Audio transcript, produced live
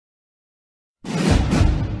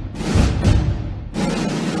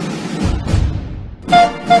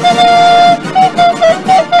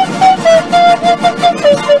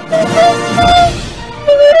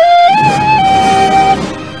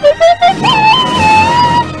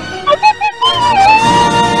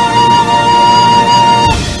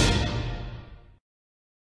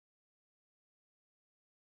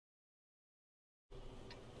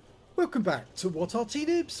Welcome back to What Arty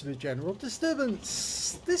Noobs with General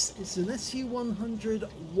Disturbance. This is an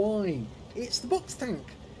SU-100Y. It's the box tank.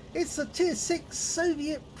 It's a Tier 6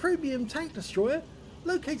 Soviet premium tank destroyer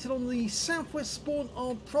located on the southwest spawn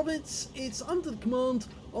of province. It's under the command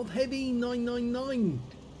of heavy999.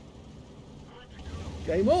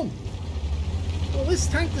 Game on. Well, this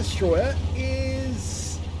tank destroyer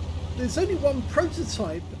is... There's only one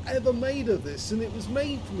prototype ever made of this, and it was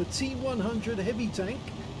made from a T-100 heavy tank.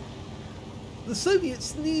 The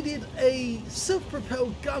Soviets needed a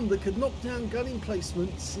self-propelled gun that could knock down gun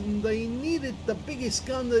emplacements, and they needed the biggest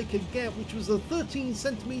gun they could get, which was a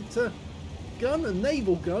 13cm gun, a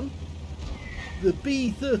naval gun, the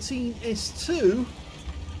B-13S2,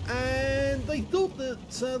 and they thought that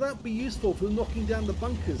that would be useful for knocking down the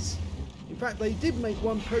bunkers. In fact, they did make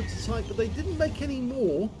one prototype, but they didn't make any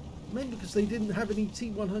more, mainly because they didn't have any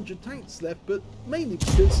T-100 tanks left, but mainly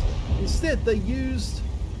because instead they used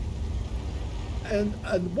a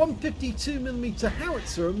 152mm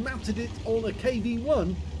howitzer and mounted it on a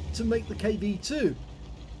KV-1 to make the KV-2.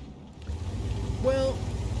 Well,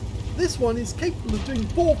 this one is capable of doing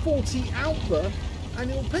 440 alpha,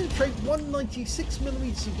 and it will penetrate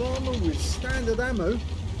 196mm of armor with standard ammo.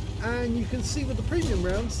 And you can see with the premium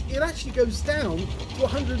rounds, it actually goes down to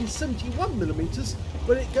 171mm,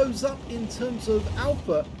 but it goes up in terms of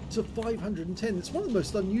alpha to 510. It's one of the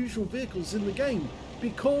most unusual vehicles in the game,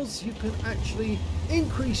 because you can actually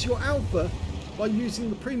increase your alpha by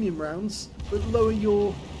using the premium rounds, but lower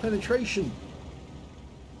your penetration.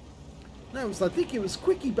 Now, I think it was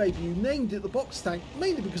Quickie Baby who named it the box tank,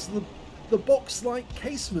 mainly because of the box-like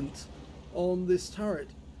casement on this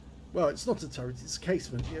turret. Well, it's not a turret, it's a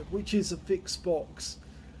casement, yeah, which is a fixed box.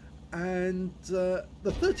 And the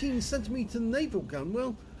 13cm naval gun,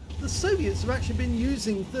 well, the Soviets have actually been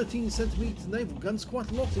using 13cm naval guns quite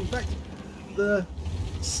a lot. In fact, the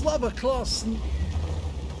Slava class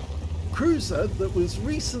cruiser that was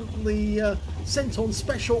recently sent on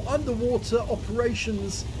special underwater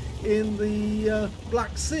operations in the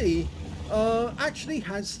Black Sea actually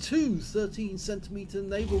has two 13cm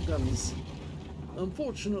naval guns.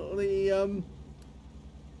 Unfortunately,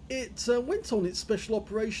 it went on its special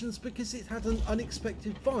operations because it had an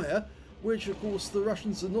unexpected fire, which of course the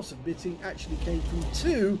Russians are not admitting actually came from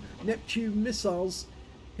two Neptune missiles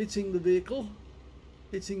hitting the vehicle,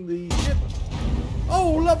 hitting the ship.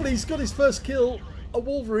 Oh, lovely, he's got his first kill, a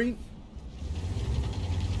Wolverine.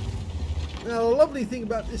 Now, the lovely thing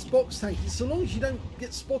about this box tank is so long as you don't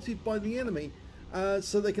get spotted by the enemy,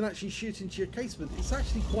 so they can actually shoot into your casement, it's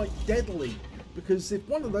actually quite deadly. Because if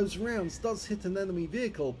one of those rounds does hit an enemy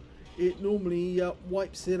vehicle, it normally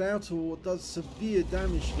wipes it out or does severe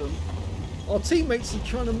damage to them. Our teammates are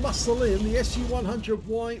trying to muscle in. The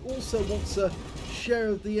SU-100Y also wants a share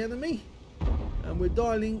of the enemy. And we're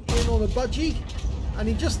dialing in on a budgie. And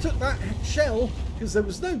he just took that shell because there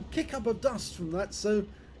was no kick up of dust from that. So it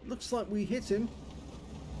looks like we hit him.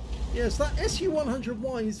 Yes, that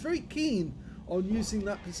SU-100Y is very keen on using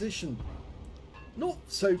that position. Not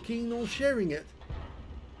so keen on sharing it.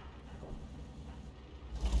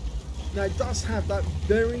 Now, it does have that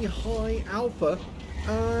very high alpha,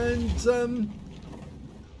 and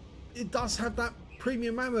it does have that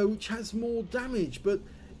premium ammo which has more damage, but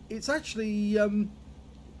it's actually one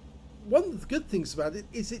of the good things about it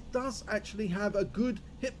is it does actually have a good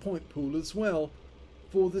hit point pool as well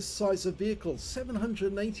for this size of vehicle,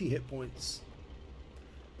 780 hit points.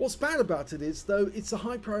 What's bad about it is, though, it's a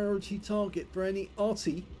high priority target for any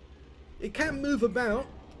Arty. It can move about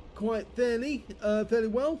quite fairly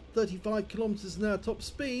well, 35 kilometers an hour top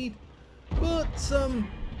speed, but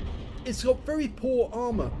it's got very poor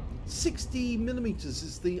armor. 60mm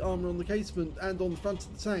is the armor on the casement and on the front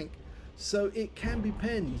of the tank, so it can be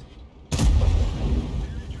penned.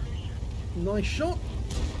 Nice shot.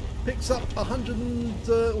 Picks up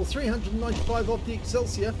 395 off the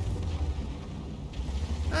Excelsior.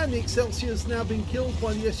 And the Excelsior's now been killed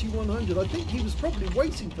by the SU-100. I think he was probably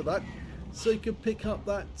waiting for that so he could pick up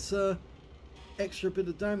that extra bit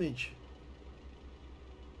of damage.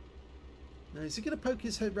 Now, is he going to poke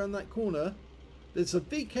his head around that corner? There's a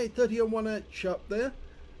VK-3001H up there,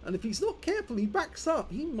 and if he's not careful, he backs up.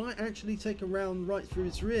 He might actually take a round right through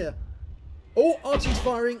his rear. Oh, Arty's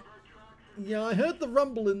firing. Yeah, I heard the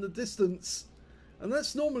rumble in the distance. And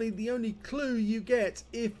that's normally the only clue you get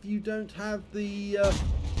if you don't have the...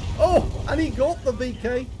 Oh, and he got the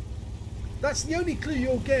VK. That's the only clue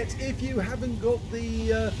you'll get if you haven't got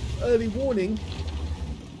the early warning.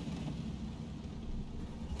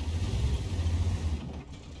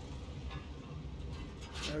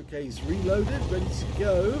 Okay, he's reloaded, ready to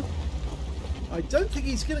go. I don't think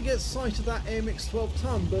he's going to get sight of that AMX 12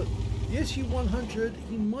 ton, but The SU-100,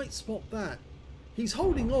 he might spot that. He's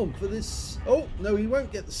holding on for this. Oh, no, he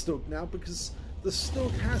won't get the Stug now because the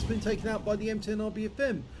Stug has been taken out by the M10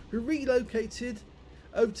 RBFM, who relocated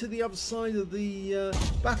over to the other side of the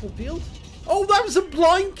battlefield. Oh, that was a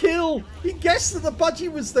blind kill! He guessed that the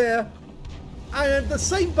budgie was there. And the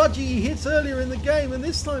same budgie he hit earlier in the game, and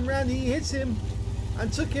this time round he hit him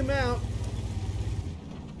and took him out.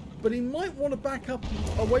 But he might want to back up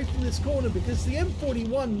away from this corner because the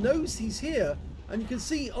M41 knows he's here. And you can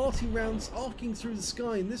see Arty rounds arcing through the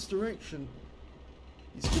sky in this direction.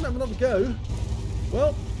 He's going to have another go.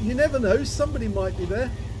 Well, you never know. Somebody might be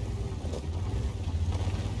there.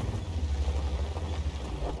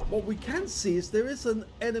 What we can see is there is an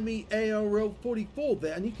enemy ARL-44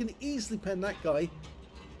 there. And you can easily pen that guy.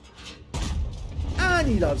 And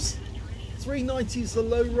he does. 390 is the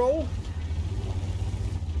low roll.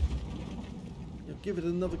 He'll give it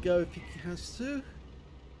another go if he has to.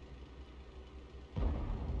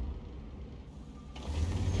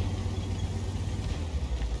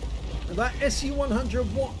 And that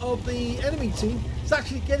SU-100 of the enemy team is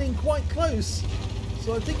actually getting quite close.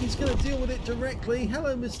 So I think he's going to deal with it directly.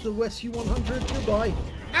 Hello, Mr. SU-100. Goodbye.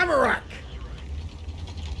 Amarak!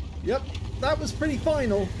 Yep, that was pretty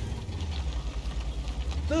final.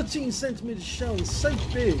 13 centimeter shell is so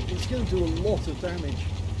big, it's going to do a lot of damage.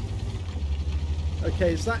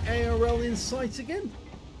 Okay, is that ARL in sight again?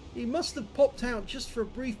 He must have popped out just for a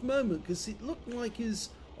brief moment because it looked like his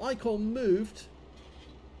icon moved.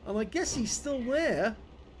 And I guess he's still there.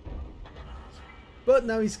 But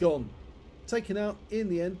now he's gone. Taken out in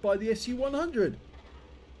the end by the SU-100.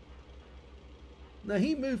 Now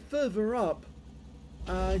he moved further up.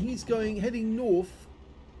 He's heading north.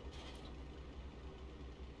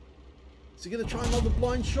 Is he going to try another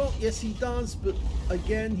blind shot? Yes, he does. But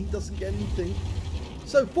again, he doesn't get anything.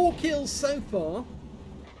 So 4 kills so far.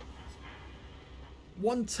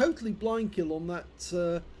 1 totally blind kill on that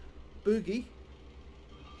boogie.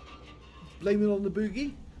 Blame it on the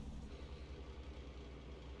boogie.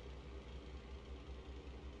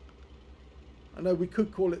 I know we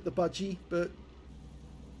could call it the budgie, but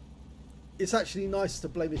it's actually nice to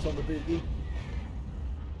blame it on the boogie.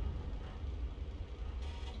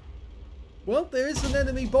 Well, there is an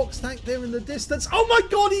enemy box tank there in the distance. Oh my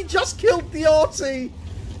god, he just killed the Arty!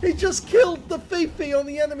 He just killed the Fifi on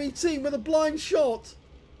the enemy team with a blind shot.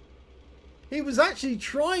 He was actually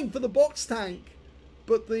trying for the box tank.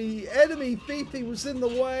 But the enemy Fifi was in the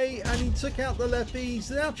way and he took out the Lefty. He's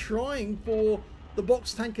now trying for the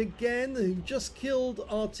box tank again, who just killed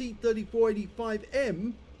our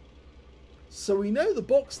T-3485M. So we know the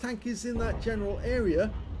box tank is in that general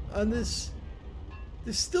area. And there's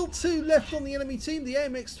still 2 left on the enemy team. The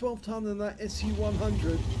AMX 12 ton and that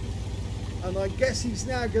SU-100. And I guess he's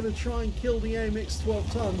now going to try and kill the AMX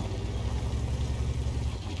 12 ton.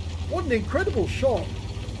 What an incredible shot.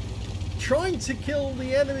 Trying to kill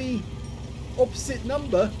the enemy opposite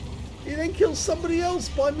number, he then kills somebody else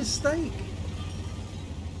by mistake.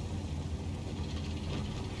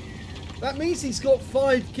 That means he's got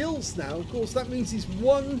 5 kills now. Of course, that means he's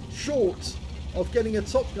 1 short of getting a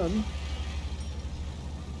Top Gun.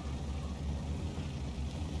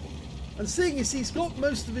 And seeing as he's got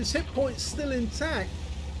most of his hit points still intact,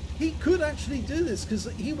 he could actually do this because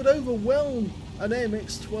he would overwhelm an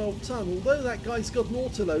AMX 12 ton. Although that guy's got an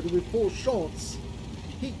autoloader with 4 shots,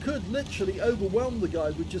 he could literally overwhelm the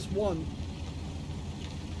guy with just 1.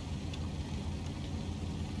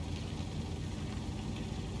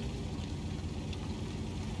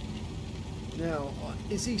 Now,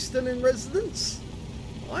 is he still in residence?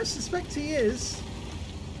 I suspect he is.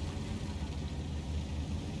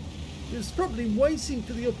 He was probably waiting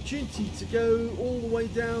for the opportunity to go all the way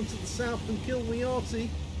down to the south and kill the Arty.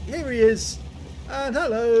 Here he is. And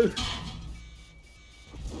hello.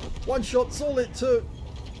 1 shot's all it took.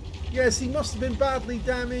 Yes, he must have been badly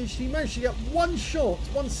damaged. He managed to get 1 shot,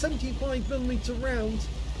 175mm round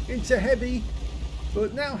into Heavy.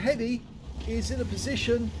 But now Heavy is in a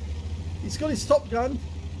position. He's got his Top Gun.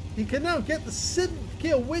 He can now get the 7th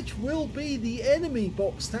kill, which will be the enemy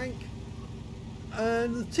box tank.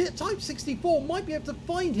 And the Type 64 might be able to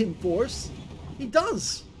find him for us. He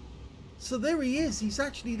does. So there he is. He's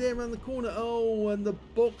actually there around the corner. Oh, and the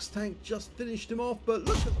box tank just finished him off. But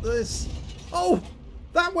look at this. Oh,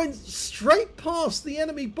 that went straight past the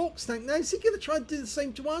enemy box tank. Now, is he going to try and do the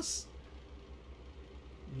same to us?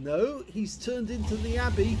 No, he's turned into the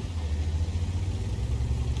Abbey.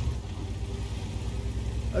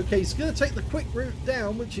 Okay, he's going to take the quick route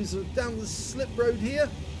down, which is down the slip road here.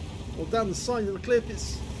 Or down the side of the cliff.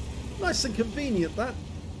 It's nice and convenient, that.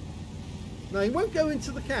 Now, he won't go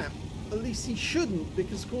into the cap. at least he shouldn't,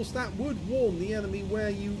 because of course that would warn the enemy where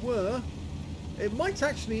you were. It might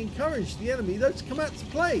actually encourage the enemy though to come out to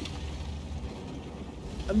play.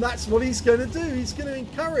 And that's what he's going to do. He's going to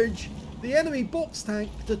encourage the enemy box tank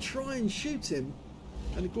to try and shoot him.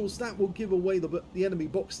 And of course that will give away the enemy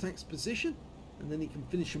box tank's position, and then he can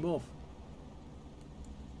finish him off.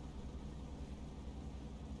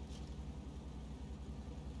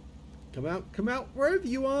 Come out wherever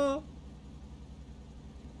you are.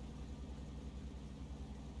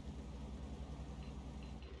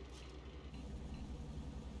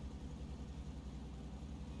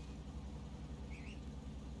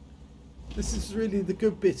 This is really the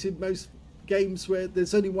good bit in most games where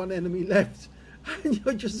there's only one enemy left and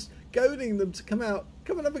you're just goading them to come out.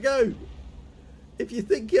 Come and have a go if you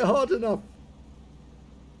think you're hard enough.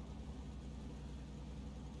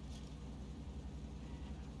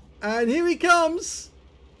 And here he comes.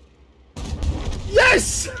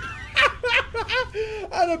 Yes!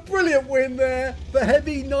 And a brilliant win there for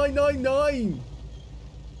heavy999.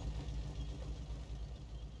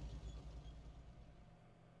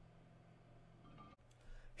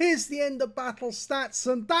 Here's the end of battle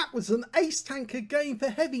stats, and that was an ace tanker game for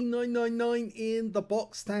heavy999 in the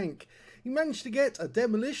box tank. He managed to get a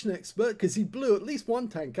demolition expert because he blew at least one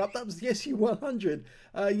tank up. That was the SU-100.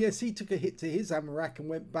 Yes, he took a hit to his ammo rack and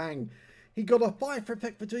went bang. He got a fire for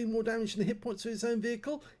effect for doing more damage than the hit points to his own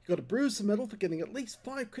vehicle. He got a bruiser medal for getting at least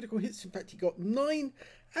 5 critical hits. In fact, he got 9.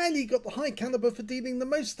 And he got the high caliber for dealing the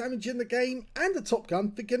most damage in the game. And the top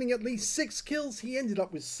gun for getting at least 6 kills. He ended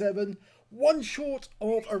up with 7. One short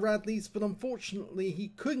of a Radley's, but unfortunately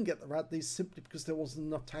he couldn't get the Radley's simply because there wasn't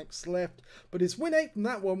enough tanks left. But his win rate from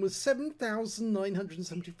that one was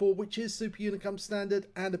 7,974, which is Super Unicum standard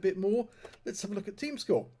and a bit more. Let's have a look at team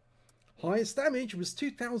score. Highest damage was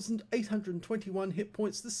 2,821 hit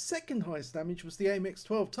points. The second highest damage was the AMX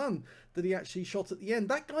 12 ton that he actually shot at the end.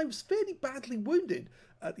 That guy was fairly badly wounded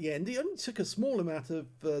at the end. It only took a small amount of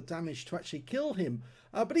damage to actually kill him.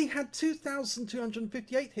 But he had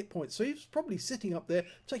 2,258 hit points. So he was probably sitting up there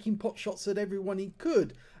taking pot shots at everyone he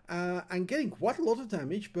could. And getting quite a lot of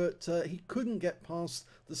damage, but he couldn't get past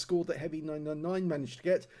the score that heavy999 managed to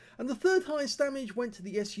get. And the third highest damage went to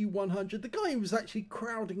the SU-100. The guy who was actually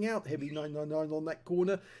crowding out heavy999 on that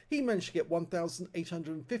corner, he managed to get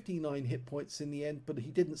 1,859 hit points in the end, but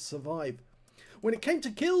he didn't survive. When it came to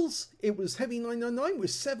kills, it was heavy999 with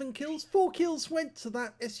 7 kills. 4 kills went to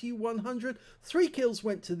that SU-100. 3 kills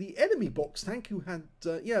went to the enemy box tank, who had,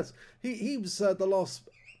 yes, he was the last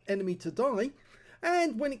enemy to die.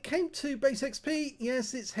 And when it came to base XP,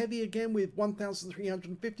 yes, it's heavy again with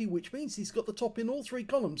 1,350, which means he's got the top in all 3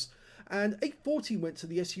 columns. And 840 went to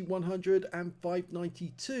the SU-100 and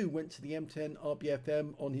 592 went to the M10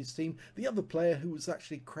 RBFM on his team, the other player who was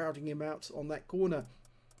actually crowding him out on that corner.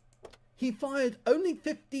 He fired only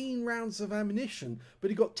 15 rounds of ammunition,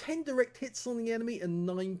 but he got 10 direct hits on the enemy and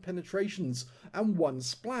 9 penetrations and 1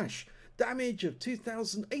 splash. Damage of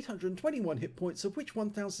 2,821 hit points, of which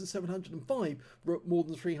 1,705 were at more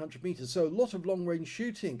than 300 meters. So a lot of long range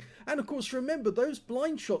shooting. And of course, remember those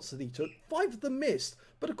blind shots that he took, 5 of them missed.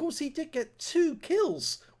 But of course, he did get 2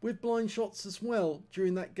 kills with blind shots as well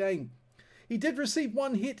during that game. He did receive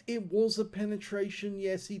 1 hit. It was a penetration.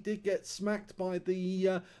 Yes, he did get smacked by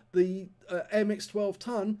the MX-12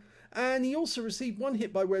 ton. And he also received 1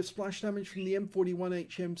 hit by way of splash damage from the M41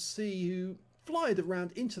 HMC, who flied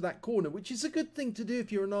around into that corner, which is a good thing to do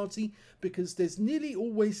if you're an Arty, because there's nearly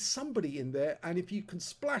always somebody in there, and if you can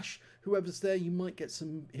splash whoever's there, you might get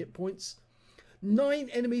some hit points. 9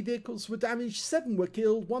 enemy vehicles were damaged, 7 were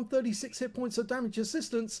killed, 136 hit points of damage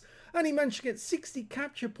assistance, and he managed to get 60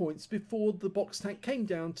 capture points before the box tank came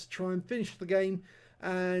down to try and finish the game.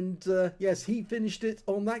 And yes, he finished it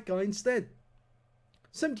on that guy instead.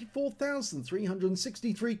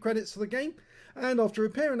 74,363 credits for the game, and after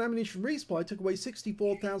repair and ammunition resupply took away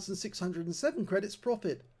 64,607 credits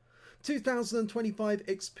profit. 2,025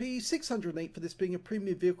 XP, 608 for this being a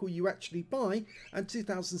premium vehicle you actually buy, and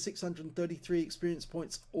 2,633 experience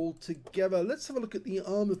points altogether. Let's have a look at the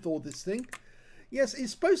armor for this thing. Yes,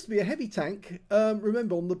 it's supposed to be a heavy tank,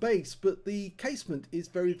 remember, on the base, but the casement is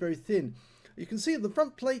very, very thin. You can see the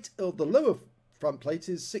front plate, or the lower front plate,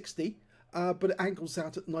 is 60. But it angles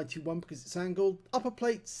out at 91 because it's angled. Upper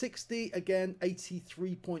plate 60, again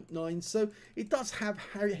 83.9. So it does have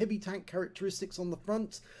heavy tank characteristics on the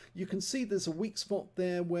front. You can see there's a weak spot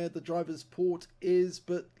there where the driver's port is,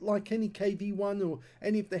 but like any KV-1 or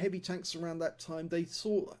any of the heavy tanks around that time, they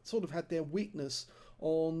sort of had their weakness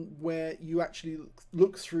on where you actually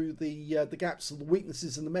look through the gaps or the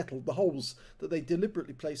weaknesses in the metal, the holes that they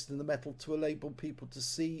deliberately placed in the metal to enable people to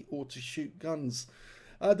see or to shoot guns.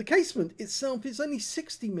 The casement itself is only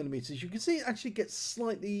 60mm. You can see it actually gets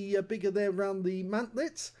slightly bigger there around the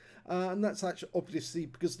mantlets. And that's actually obviously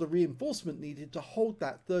because of the reinforcement needed to hold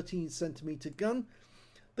that 13cm gun.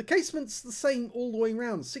 The casement's the same all the way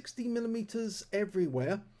around, 60mm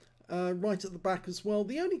everywhere, right at the back as well.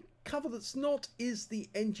 The only cover that's not is the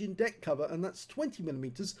engine deck cover, and that's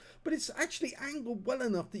 20mm, but it's actually angled well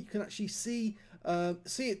enough that you can actually see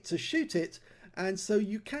it to shoot it, and so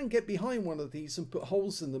you can get behind one of these and put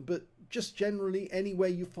holes in them, but just generally anywhere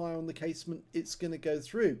you fire on the casement it's going to go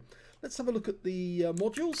through. Let's have a look at the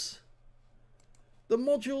modules. The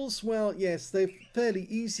modules, well, yes, they're fairly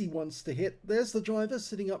easy ones to hit. There's the driver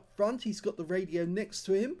sitting up front. He's got the radio next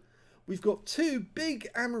to him. We've got two big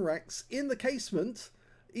ammo racks in the casement,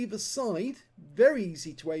 either side. Very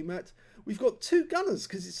easy to aim at. We've got two gunners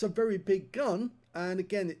because it's a very big gun. And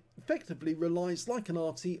again, it effectively relies like an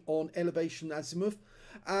Arty on elevation azimuth.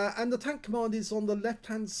 And the tank command is on the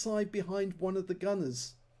left-hand side behind one of the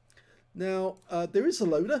gunners. Now, there is a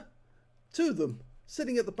loader. Two of them.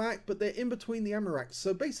 Sitting at the back, but they're in between the ammo racks.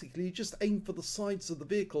 So basically, you just aim for the sides of the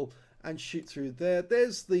vehicle and shoot through there.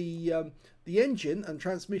 There's the engine and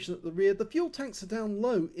transmission at the rear. The fuel tanks are down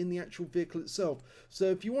low in the actual vehicle itself. So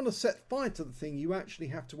if you want to set fire to the thing, you actually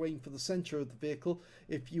have to aim for the center of the vehicle.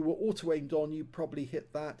 If you were auto-aimed on, you probably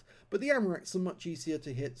hit that. But the ammo racks are much easier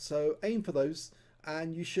to hit. So aim for those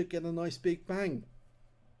and you should get a nice big bang.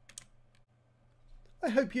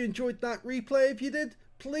 I hope you enjoyed that replay. If you did,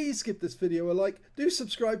 please give this video a like, do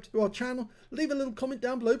subscribe to our channel, leave a little comment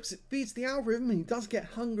down below because it feeds the algorithm and he does get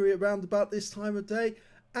hungry around about this time of day,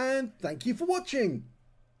 and thank you for watching.